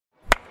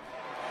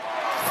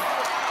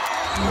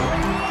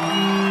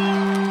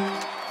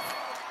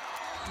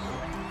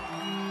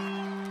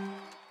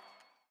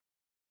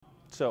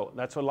So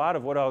that's a lot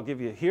of what I'll give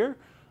you here.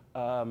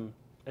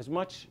 As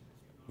much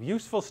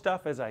useful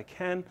stuff as I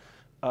can.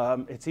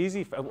 It's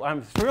easy.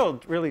 I'm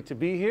thrilled, really, to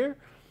be here,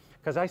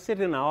 because I sit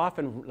in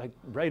often like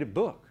write a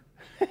book,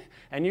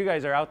 and you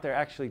guys are out there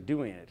actually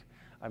doing it.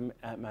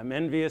 I'm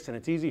envious, and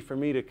it's easy for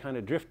me to kind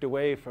of drift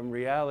away from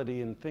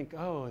reality and think,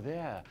 oh,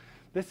 yeah,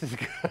 this is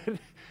good.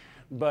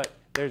 But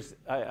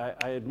I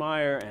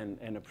admire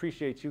and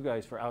appreciate you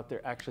guys for out there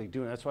actually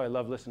doing it. That's why I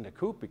love listening to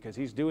Coop, because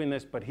he's doing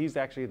this, but he's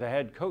actually the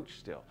head coach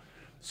still.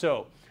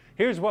 So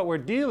here's what we're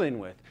dealing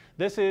with.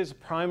 This is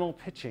primal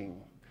pitching,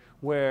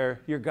 where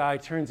your guy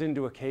turns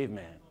into a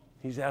caveman.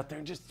 He's out there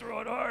and just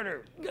throw it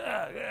harder.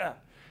 Gah, gah.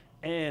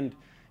 And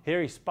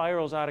here he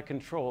spirals out of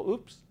control.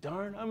 Oops,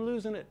 darn, I'm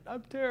losing it.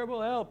 I'm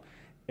terrible, help.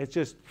 It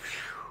just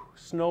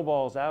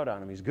snowballs out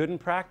on him. He's good in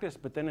practice,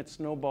 but then it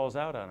snowballs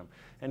out on him.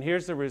 And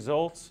here's the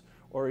results,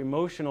 or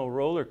emotional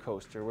roller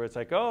coaster, where it's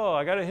like, oh,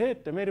 I got a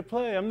hit, I made a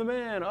play, I'm the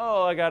man.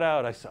 Oh, I got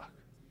out, I suck.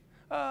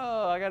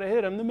 Oh, I got a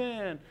hit, I'm the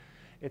man.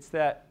 It's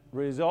that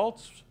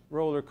results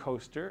roller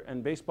coaster,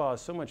 and baseball has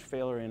so much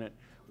failure in it,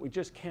 we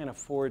just can't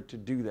afford to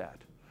do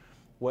that.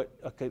 What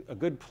a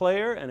good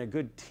player and a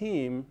good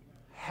team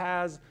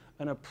has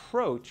an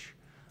approach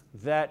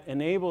that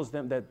enables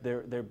them, that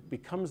there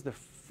becomes the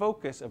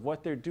focus of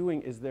what they're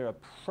doing is their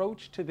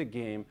approach to the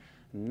game,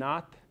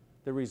 not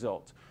the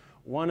results.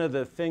 One of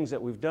the things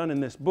that we've done in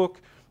this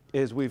book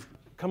is we've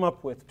come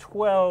up with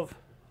 12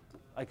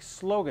 like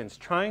slogans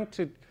trying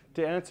to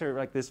answer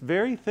like this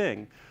very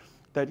thing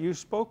that you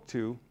spoke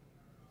to,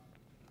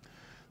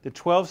 the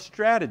 12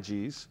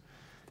 strategies.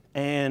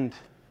 And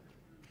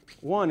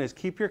one is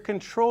keep your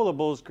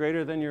controllables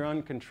greater than your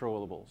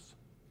uncontrollables.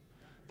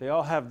 They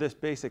all have this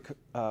basic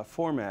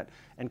format.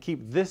 And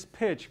keep this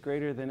pitch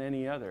greater than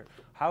any other.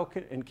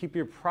 And keep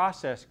your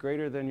process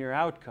greater than your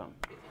outcome.